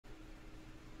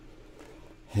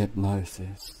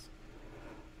Hypnosis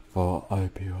for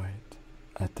opioid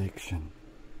addiction.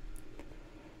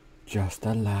 Just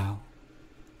allow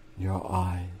your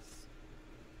eyes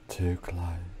to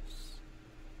close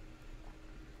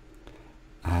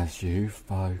as you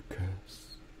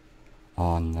focus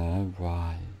on the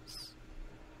rise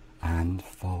and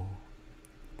fall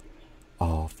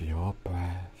of your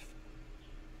breath.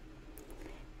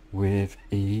 With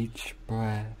each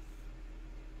breath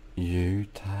you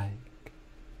take,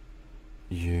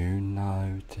 you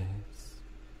notice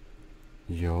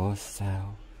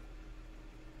yourself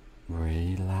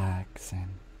relaxing.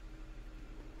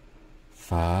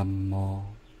 The more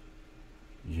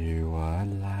you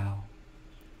allow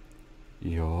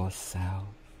yourself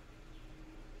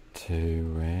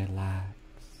to relax,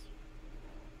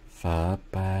 the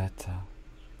better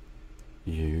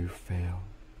you feel,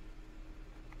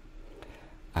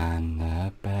 and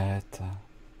the better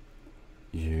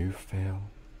you feel,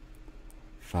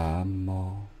 the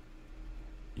more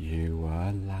you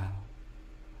allow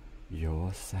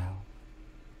yourself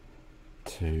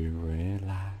to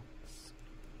relax.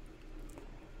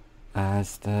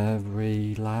 As the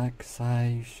relaxation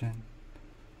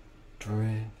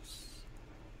drifts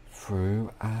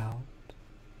throughout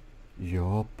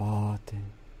your body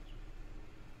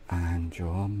and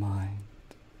your mind,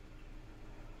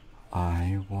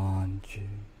 I want you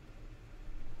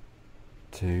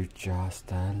to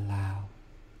just allow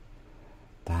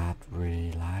that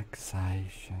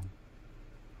relaxation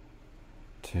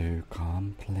to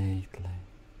completely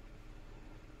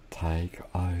take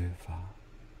over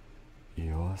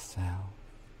yourself,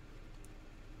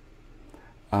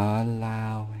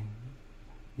 allowing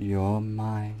your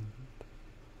mind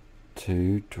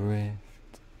to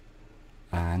drift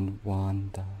and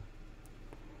wander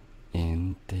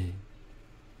in deep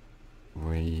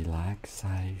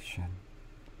relaxation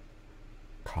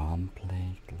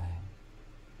completely.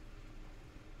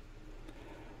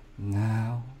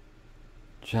 Now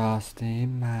just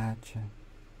imagine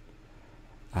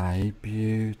a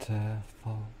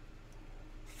beautiful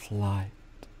flight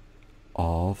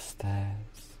of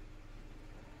stairs,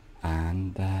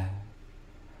 and there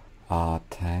are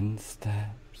 10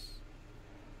 steps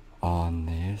on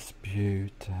this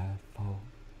beautiful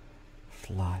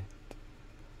flight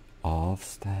of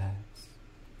stairs,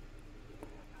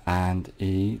 and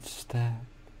each step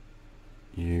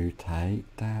you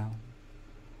take down,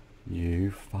 you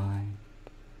find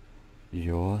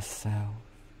yourself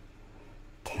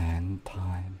 10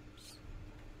 times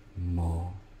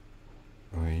more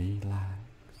relaxed,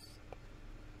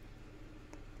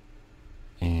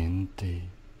 in deep,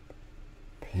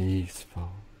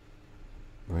 peaceful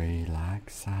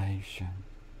relaxation,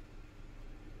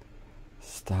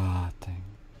 starting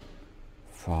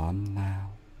from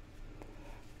now.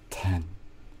 10.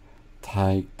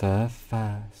 Take the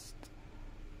first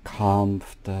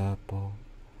comfortable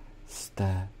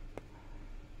step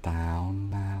down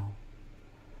now,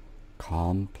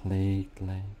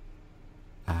 completely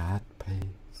at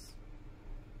peace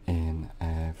in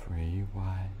every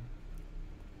way.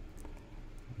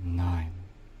 9.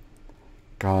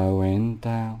 Going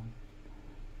down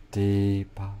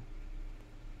deeper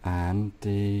and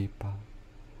deeper,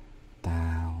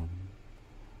 down,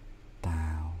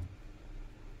 down,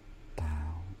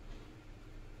 down.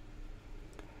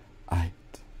 8.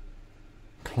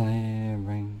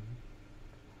 Clearing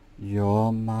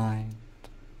your mind,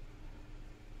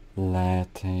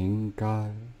 letting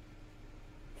go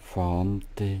from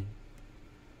deep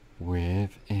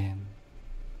within,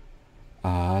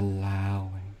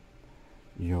 allowing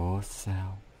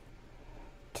yourself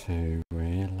to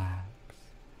relax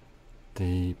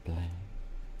deeply.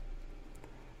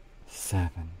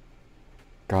 7.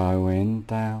 Going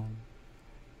down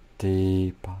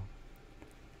deeper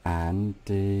and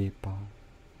deeper,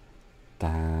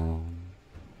 down,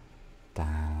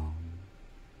 down,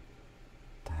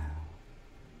 down.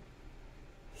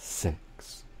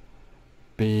 6.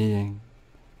 Being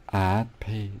at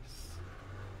peace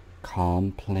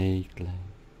completely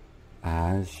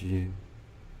as you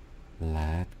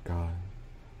let go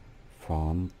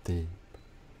from deep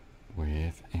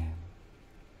within.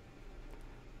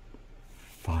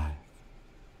 5.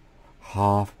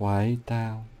 Halfway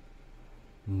down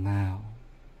now,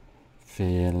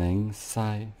 feeling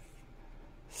safe,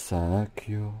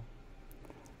 secure,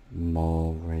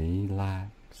 more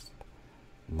relaxed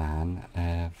than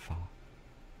ever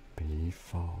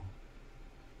before.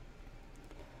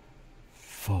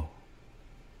 4.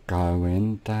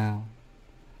 Going down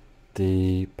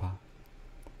deeper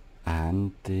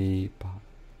and deeper,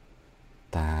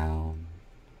 down,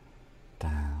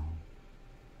 down,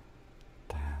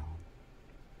 down.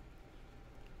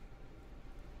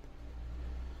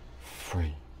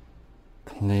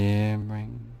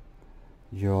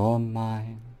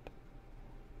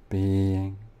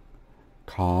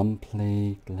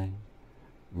 completely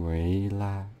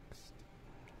relaxed,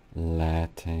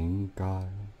 letting go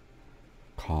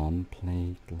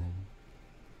completely.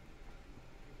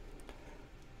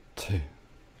 2.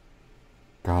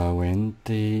 Going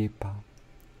deeper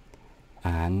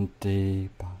and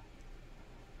deeper,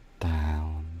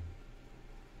 down,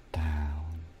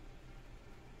 down,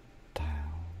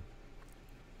 down.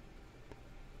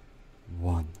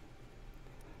 1.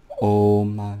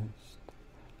 Almost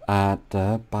at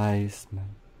the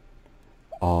basement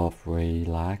of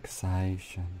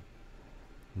relaxation,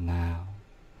 now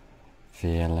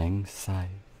feeling safe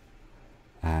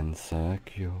and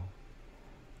secure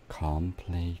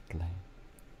completely.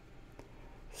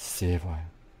 0.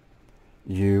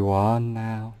 You are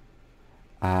now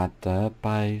at the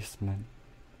basement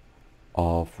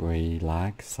of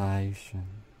relaxation,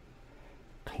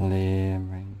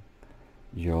 clearing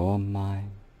your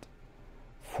mind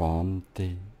from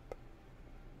deep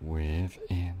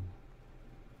within,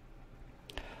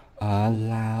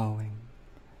 allowing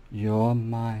your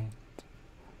mind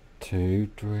to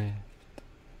drift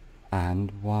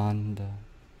and wander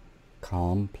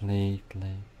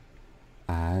completely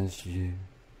as you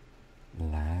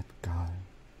let go.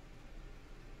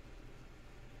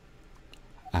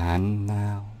 And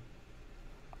now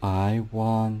I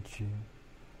want you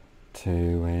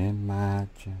to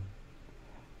imagine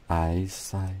a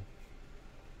safe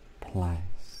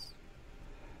place.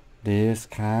 This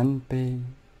can be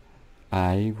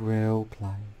a real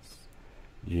place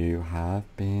you have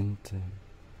been to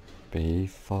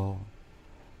before,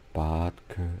 but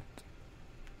could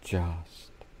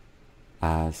just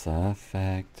as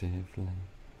effectively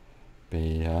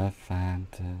be a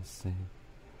fantasy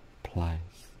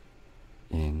place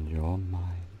in your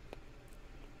mind.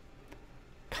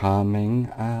 Coming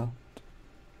out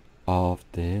of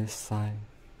this safe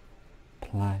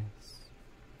place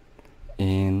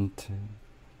into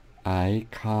a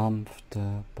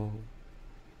comfortable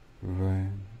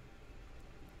room,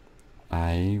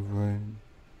 a room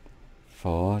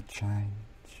for change,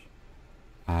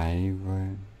 a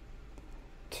room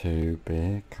to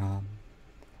become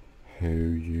who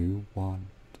you want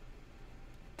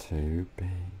to be.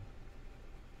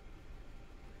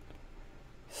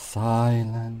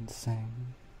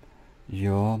 Silencing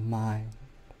your mind,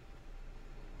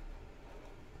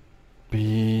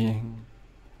 being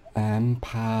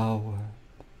empowered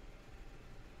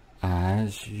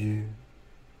as you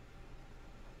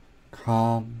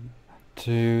come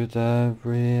to the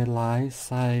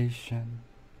realization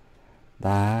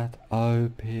that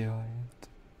opioid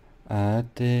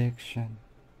addiction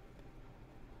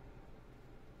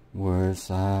was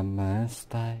a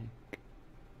mistake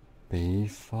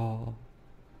before,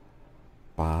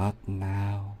 but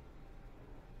now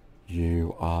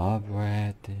you are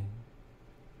ready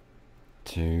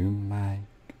to make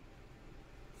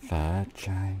the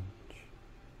change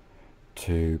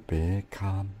to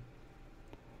become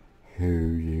who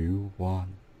you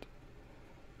want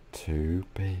to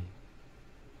be,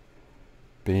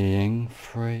 being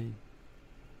free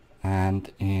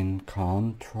and in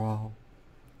control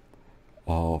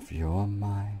of your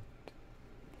mind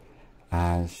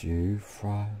as you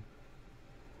throw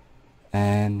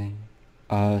any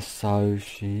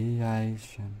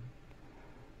association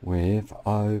with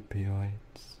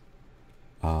opioids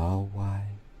away,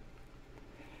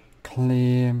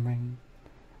 clearing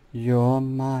your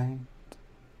mind,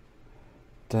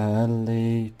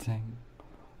 deleting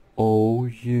all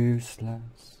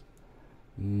useless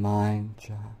mind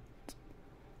chat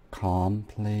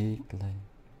completely,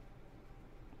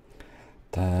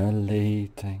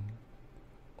 deleting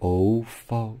all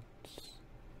thoughts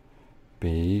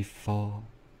before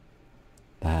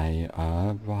they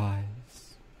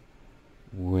arise,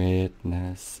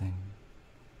 witnessing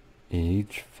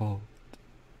each thought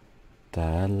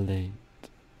delete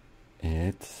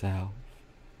itself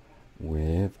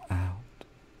without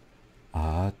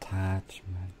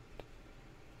attachment,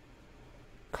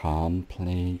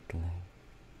 completely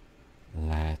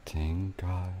letting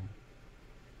go.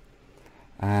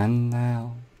 And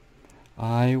now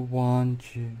I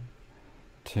want you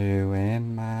to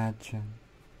imagine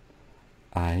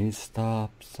a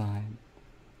stop sign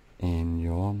in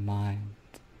your mind.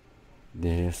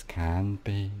 This can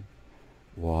be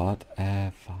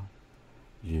whatever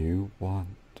you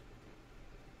want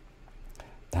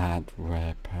that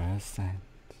represents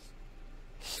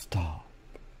stop.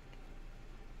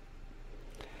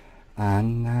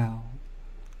 And now,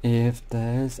 if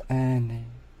there's any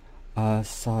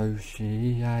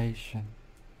association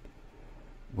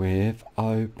with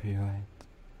opioid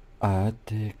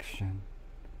addiction,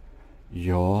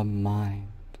 your mind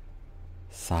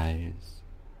says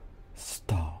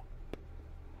stop,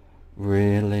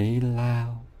 really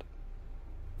loud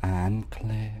and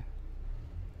clear.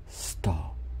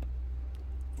 Stop,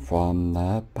 from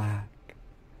the back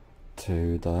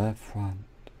to the front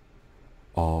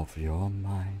of your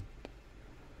mind.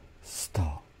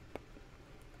 Stop,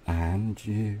 and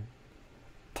you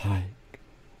take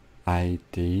a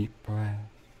deep breath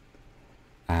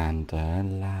and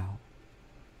allow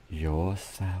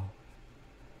yourself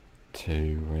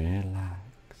to relax,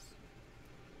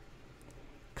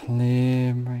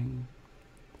 clearing,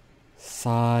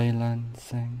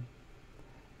 silencing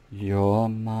your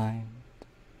mind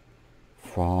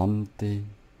from deep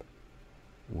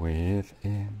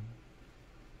within,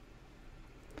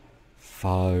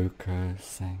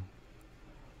 focusing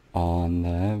on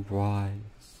the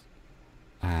rise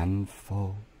and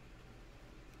fall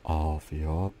of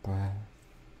your breath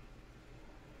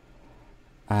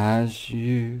as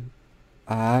you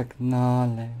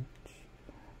acknowledge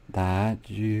that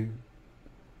you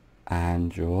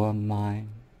and your mind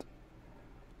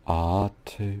are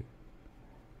two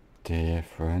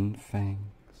different things,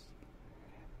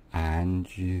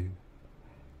 and you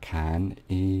can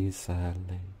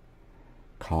easily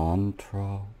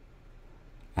control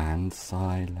and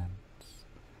silence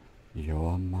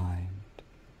your mind.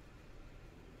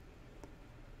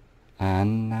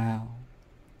 And now,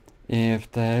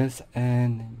 if there's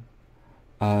any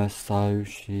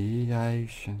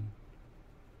association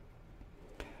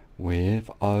with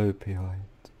opioid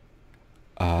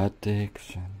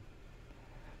addiction,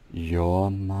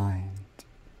 your mind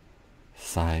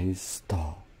says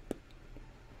stop,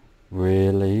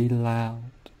 really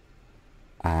loud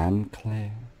and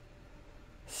clear.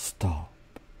 Stop,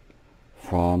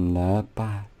 from the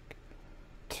back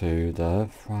to the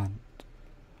front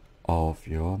of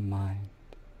your mind.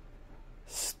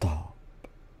 Stop,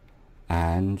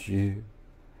 and you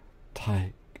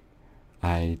take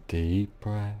a deep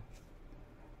breath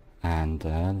and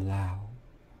allow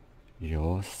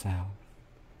yourself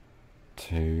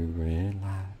to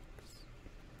relax,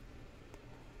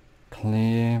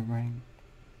 clearing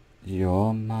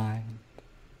your mind,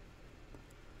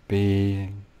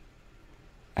 being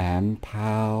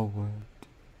empowered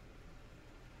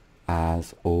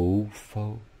as all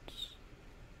thoughts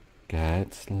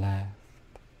gets left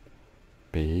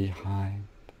behind,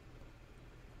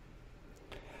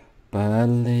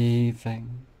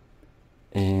 believing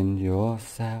in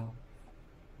yourself,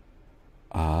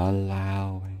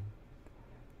 allowing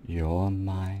your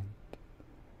mind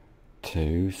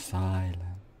to silence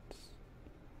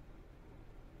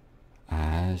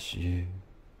as you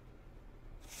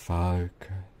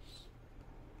focus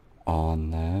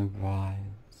on the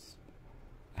rise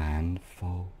and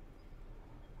fall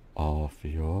of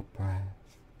your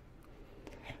breath,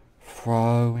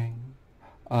 throwing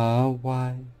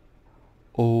away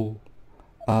all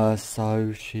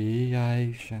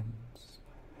associations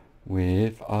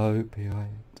with opioid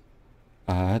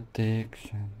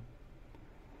addiction,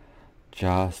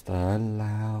 just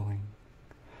allowing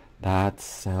that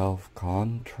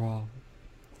self-control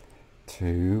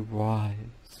to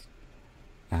rise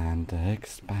and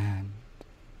expand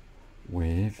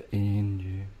within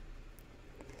you,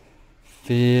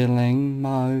 feeling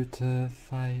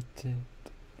motivated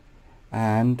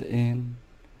and in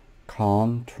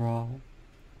control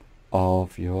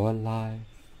of your life,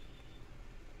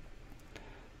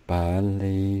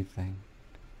 believing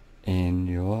in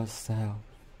yourself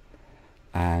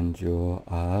and your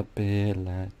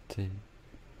ability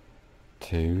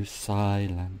to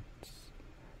silence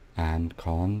and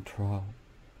control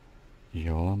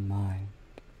your mind,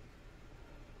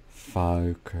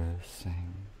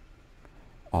 focusing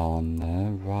on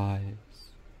the rise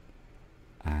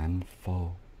and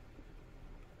fall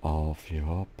of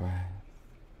your breath.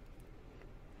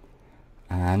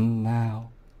 And now,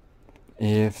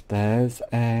 if there's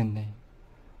any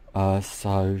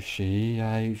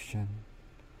association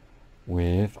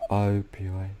with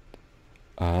opioid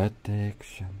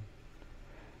addiction,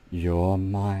 your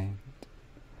mind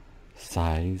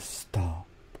says stop,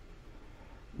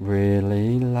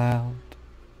 really loud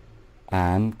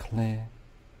and clear.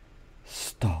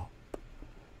 Stop,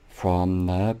 from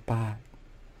the back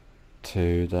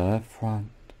to the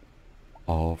front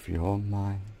of your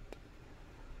mind.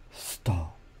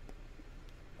 Stop,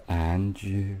 and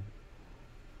you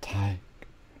take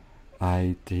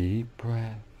a deep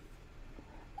breath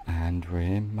and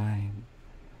remain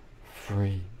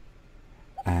free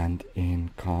and in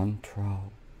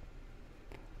control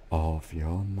of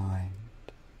your mind.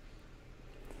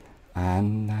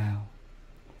 And now,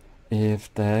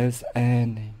 if there's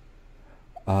any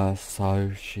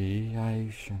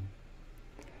association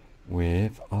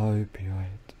with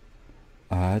opioid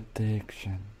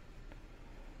addiction,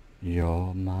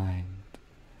 your mind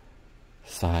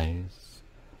says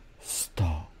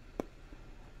stop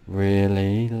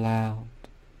really loud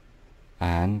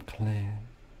and clear.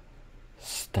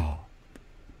 Stop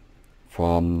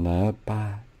from the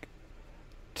back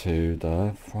to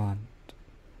the front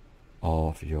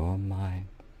of your mind.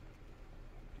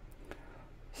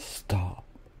 Stop,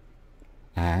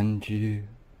 and you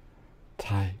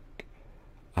take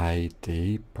a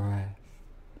deep breath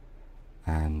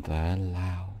and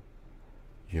allow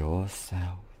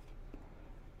yourself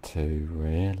to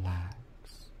relax,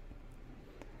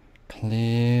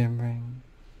 clearing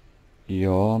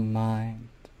your mind,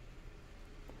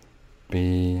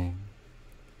 being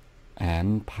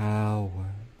empowered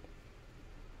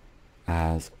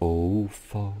as all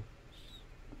thoughts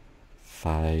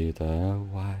fade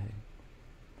away,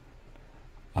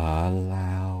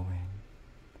 allowing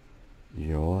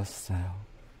yourself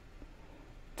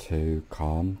to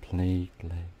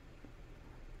completely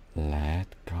let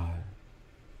go,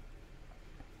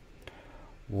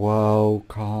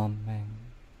 welcoming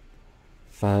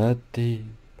the deep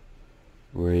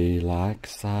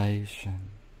relaxation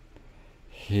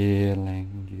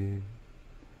healing you.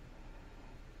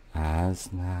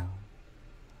 As now,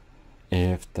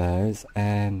 if there's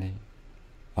any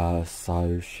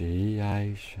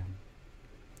association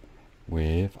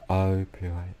with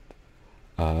opioid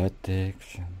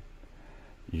addiction,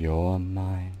 your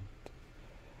mind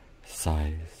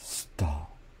says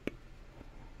stop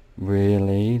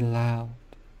really loud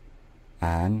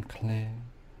and clear.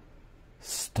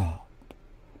 Stop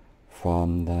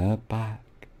from the back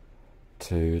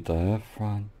to the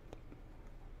front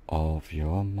of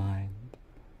your mind.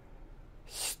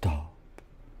 Stop,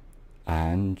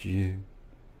 and you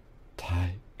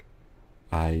take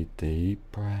a deep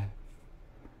breath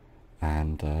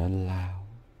and allow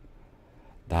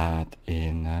that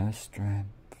inner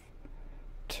strength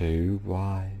to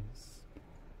rise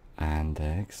and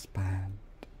expand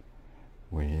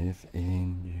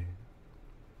within you,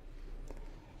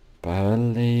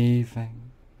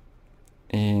 believing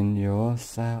in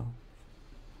yourself,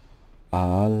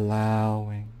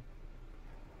 allowing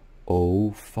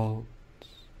all thoughts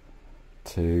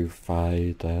to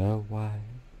fade away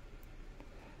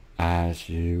as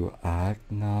you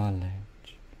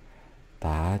acknowledge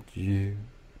that you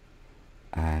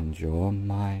and your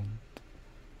mind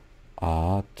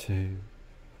are two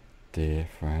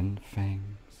different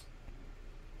things,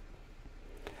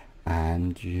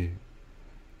 and you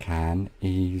can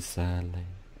easily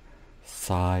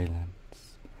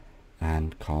silence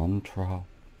and control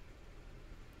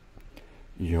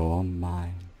your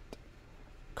mind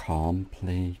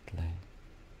completely,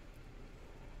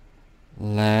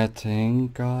 letting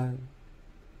go,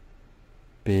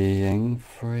 being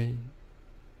free,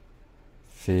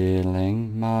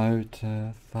 feeling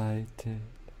motivated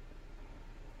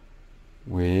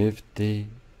with deep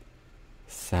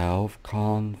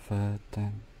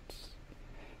self-confidence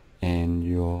in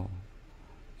your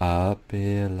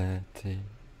ability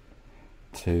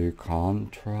to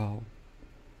control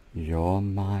your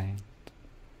mind,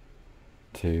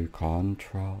 to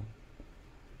control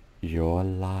your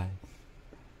life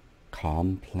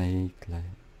completely,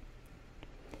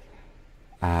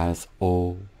 as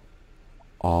all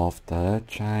of the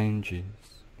changes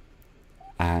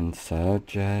and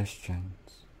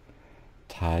suggestions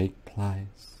take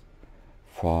place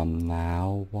from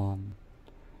now on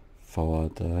for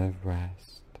the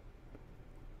rest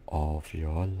of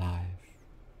your life.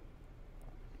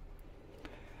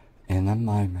 In a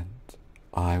moment,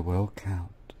 I will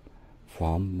count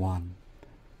from 1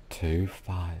 to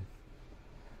 5,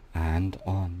 and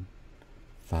on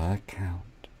the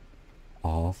count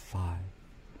of 5,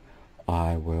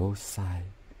 I will say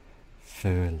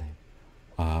fully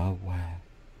aware,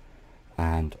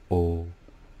 and all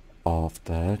of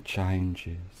the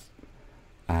changes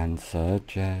and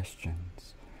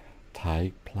suggestions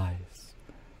take place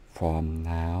from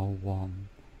now on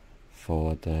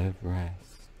for the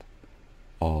rest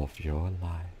of your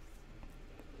life.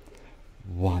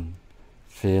 1.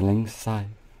 Feeling safe,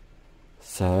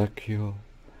 secure,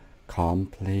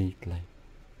 completely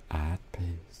at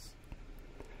peace.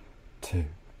 2.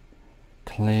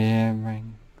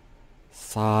 Clearing,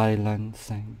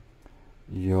 silencing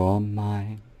your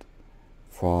mind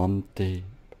from deep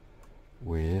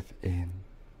within.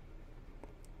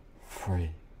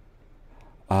 3.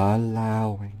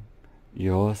 Allowing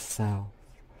yourself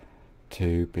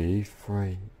to be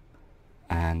free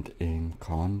and in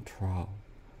control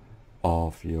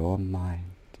of your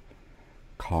mind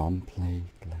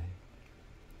completely.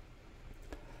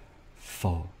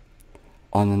 4.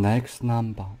 On the next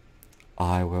number,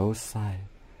 I will say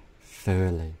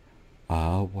fully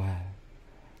aware,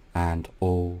 and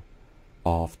all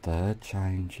of the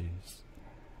changes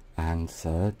and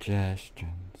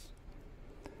suggestions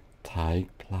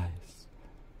take place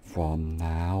from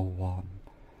now on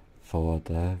for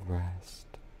the rest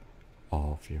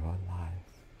of your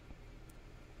life.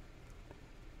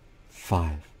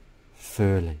 5.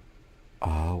 Fully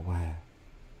aware.